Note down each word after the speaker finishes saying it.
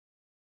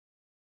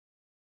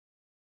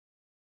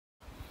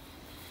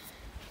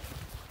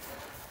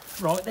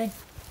Right then,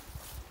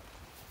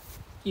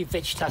 you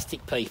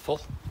vegetastic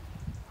people.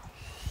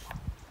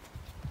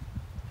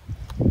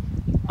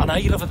 I know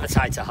you love a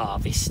potato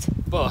harvest,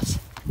 but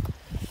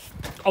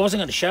I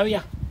wasn't going to show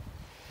you.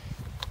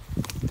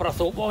 But I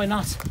thought, why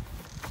not?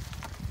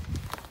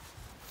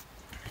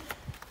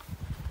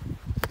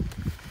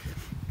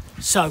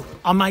 So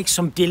I make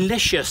some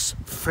delicious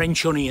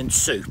French onion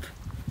soup.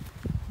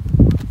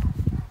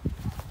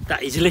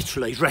 That is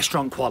literally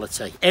restaurant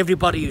quality.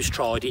 Everybody who's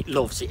tried it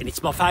loves it, and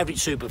it's my favourite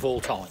soup of all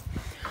time.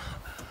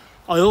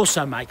 I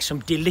also make some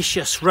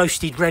delicious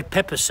roasted red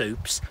pepper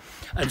soups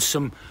and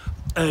some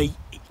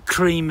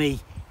creamy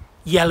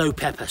yellow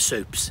pepper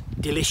soups.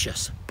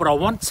 Delicious. But I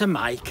want to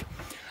make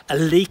a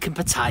leek and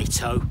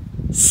potato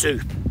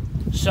soup.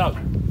 So,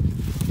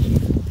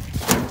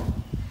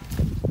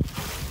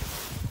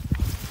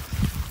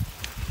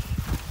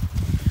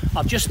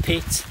 I've just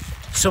picked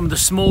some of the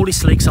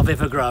smallest leeks I've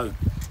ever grown.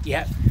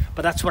 Yeah,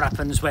 but that's what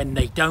happens when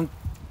they don't.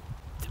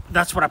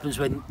 That's what happens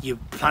when you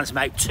plant them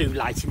out too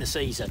late in the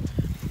season.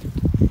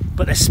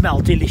 But they smell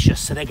delicious,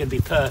 so they're going to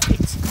be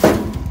perfect.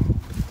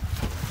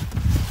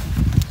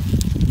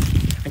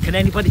 And can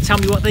anybody tell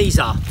me what these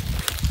are?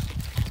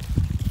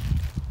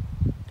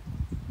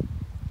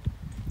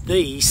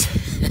 These.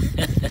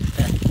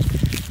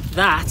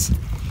 That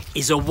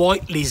is a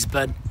white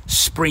Lisbon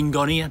spring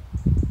onion.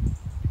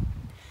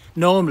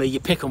 Normally you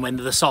pick them when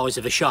they're the size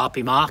of a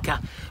Sharpie marker,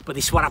 but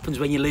this is what happens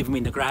when you leave them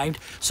in the ground.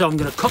 So I'm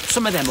going to cut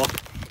some of them up,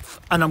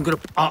 and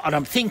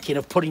I'm thinking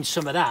of putting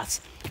some of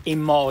that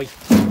in my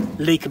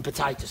leek and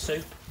potato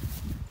soup.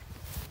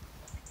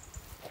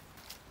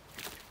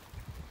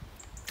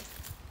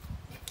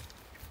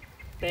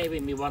 Bear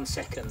with me 1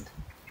 second.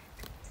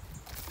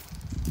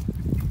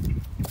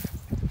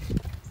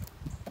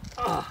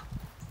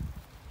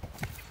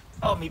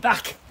 Oh, me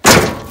back.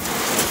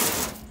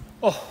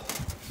 Oh.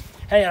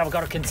 Here I've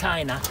got a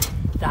container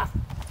that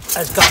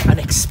has got an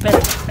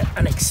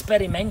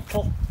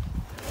experimental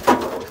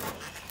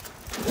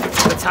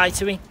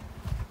potato in.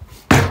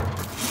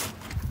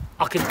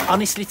 I can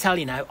honestly tell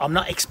you now, I'm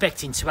not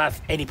expecting to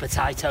have any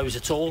potatoes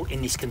at all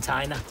in this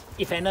container,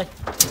 if any.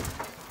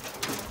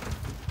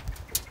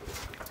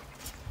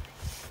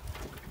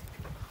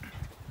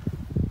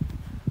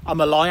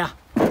 I'm a liar.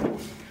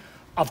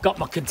 I've got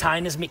my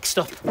containers mixed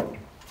up.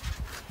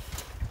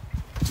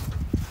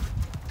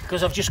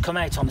 Because I've just come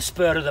out on the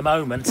spur of the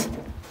moment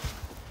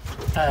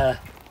to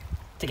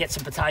get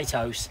some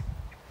potatoes.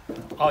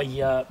 I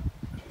need a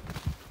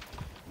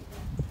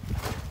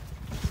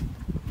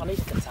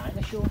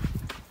container, sure.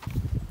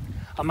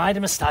 I made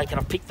a mistake and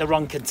I picked the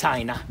wrong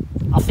container.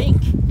 I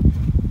think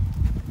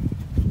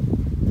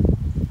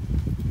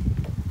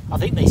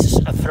these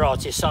are a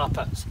variety of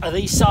Sarpos. Are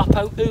these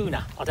Sarpo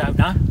Una? I don't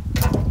know.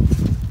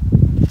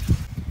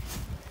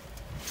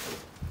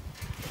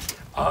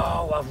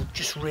 Oh, I've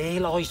just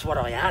realised what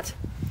I had.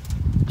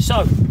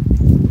 So,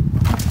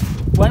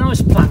 when I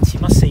was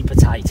planting my seed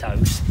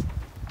potatoes,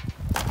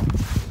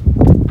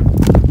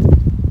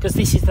 because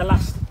this is the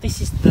last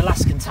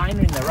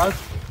container in the row.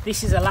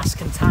 This is the last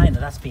container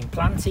that's been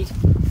planted.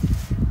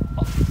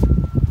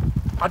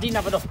 I didn't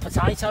have enough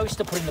potatoes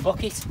to put in the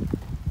bucket.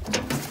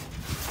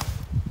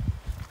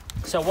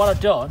 So what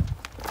I've done,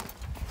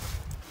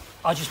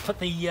 I just put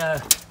the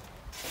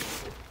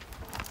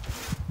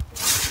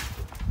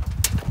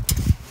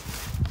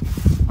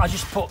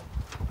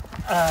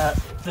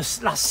the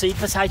last seed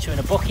potato in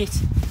a bucket.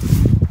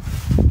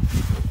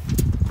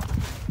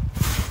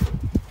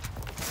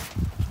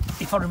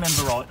 If I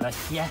remember rightly,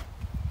 yeah.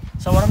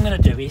 So what I'm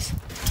going to do is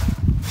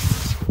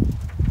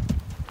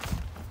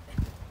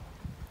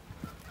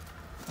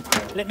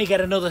let me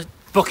get another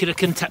bucket of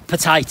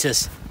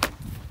potatoes.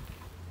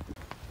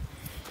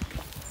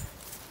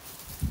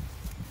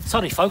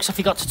 Sorry folks, I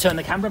forgot to turn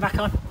the camera back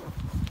on.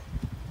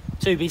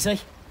 Too busy.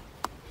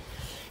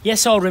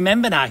 Yes, I'll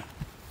remember now.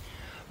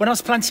 When I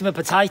was planting my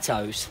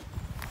potatoes,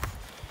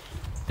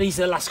 these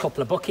are the last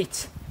couple of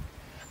buckets,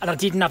 and I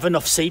didn't have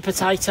enough seed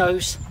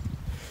potatoes.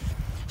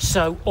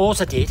 So all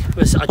I did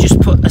was I just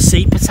put a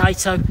seed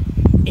potato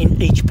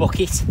in each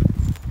bucket,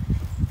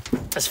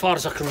 as far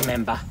as I can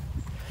remember.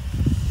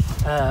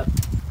 Yeah,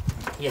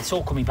 it's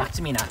all coming back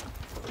to me now.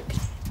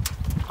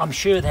 I'm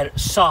sure they're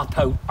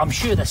Sarpo. I'm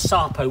sure they're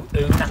Sarpo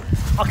Una.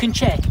 I can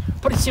check,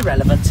 but it's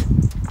irrelevant.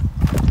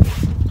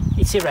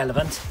 It's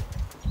irrelevant.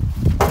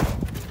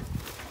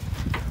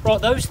 Right,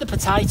 those are the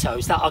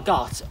potatoes that I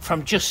got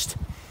from just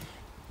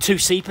 2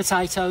 seed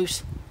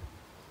potatoes,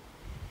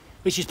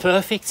 which is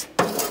perfect.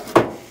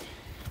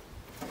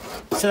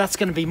 So that's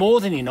going to be more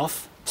than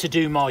enough to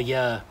do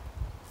my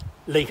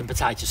leek and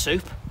potato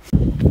soup.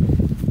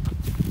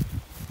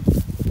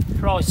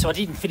 Right, so I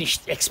didn't finish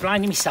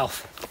explaining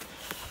myself.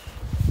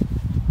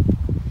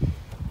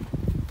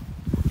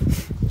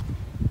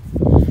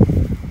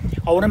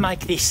 I want to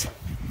make this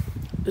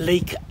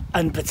leek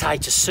and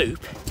potato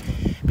soup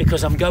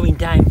because I'm going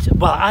down to,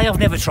 well, A, I've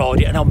never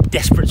tried it and I'm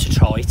desperate to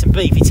try it, and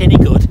B, if it's any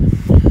good,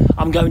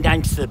 I'm going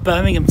down to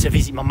Birmingham to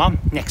visit my mum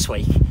next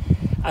week,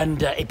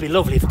 and it'd be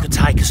lovely if I could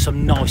take us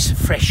some nice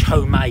fresh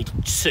homemade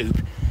soup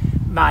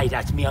made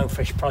out of my own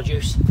fresh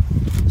produce.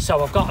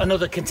 So I've got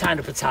another container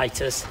of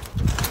potatoes.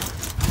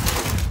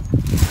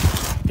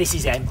 This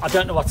is them. I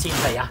don't know what's in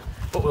here,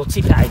 but we'll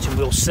tip it out and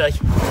we'll see.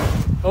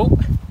 Oh.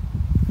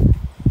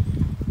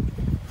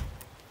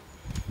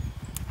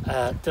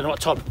 Don't know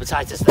what type of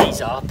potatoes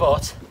these are,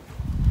 but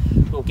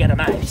we'll get them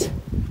out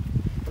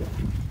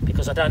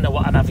because I don't know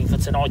what I'm having for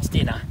tonight's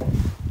dinner.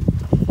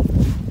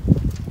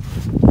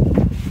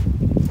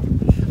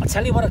 I'll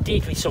tell you what I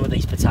did with some of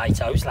these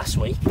potatoes last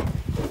week.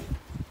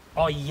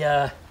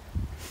 I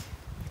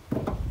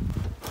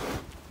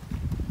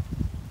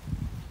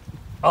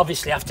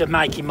obviously, after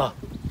making my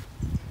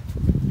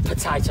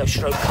potato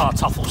stroke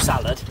kartoffel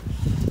salad,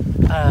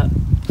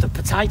 the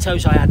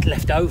potatoes I had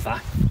left over,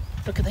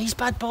 look at these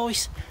bad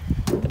boys.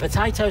 The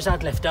potatoes I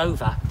had left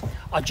over,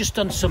 I'd just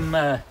done some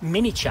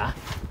miniature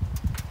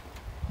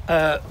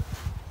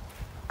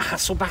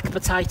Hasselback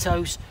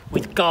potatoes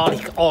with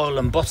garlic, oil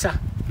and butter.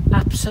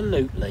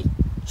 Absolutely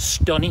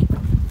stunning.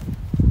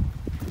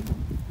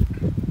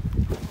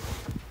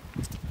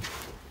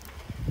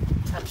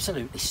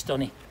 Absolutely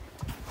stunning.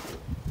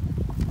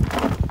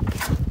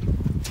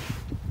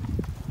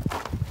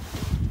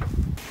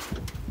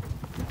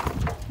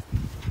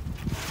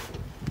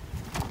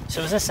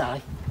 So as I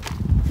say,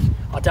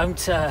 I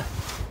don't,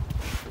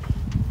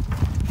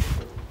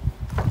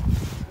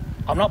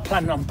 I'm not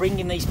planning on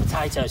bringing these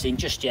potatoes in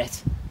just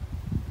yet.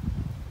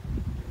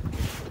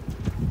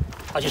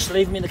 I just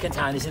leave them in the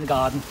containers in the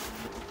garden.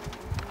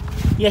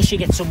 Yes, you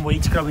get some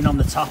weeds growing on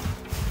the top,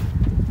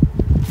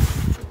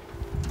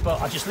 but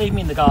I just leave them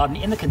in the garden,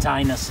 in the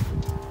containers,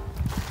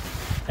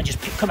 and just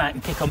come out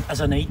and pick them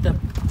as I need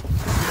them.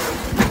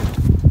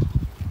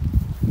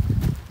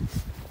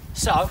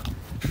 So,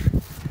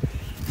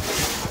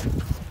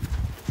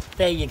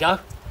 there you go.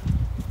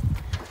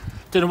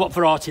 Don't know what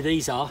variety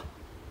these are,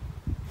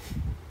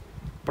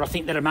 but I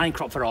think they're a main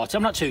crop variety.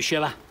 I'm not too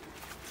sure.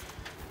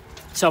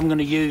 So I'm going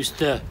to use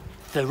the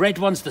red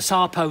ones, the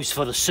Sarpos,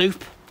 for the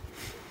soup,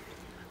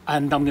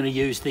 and I'm going to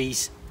use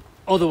these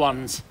other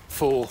ones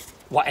for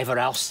whatever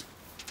else.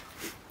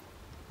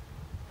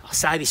 I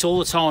say this all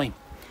the time.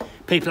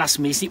 People ask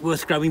me, is it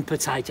worth growing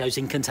potatoes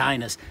in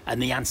containers?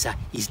 And the answer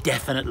is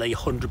definitely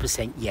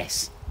 100%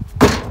 yes.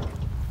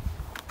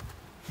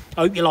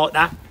 Hope you like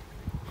that.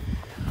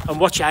 And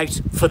watch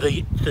out for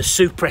the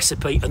soup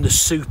recipe and the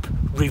soup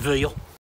reveal.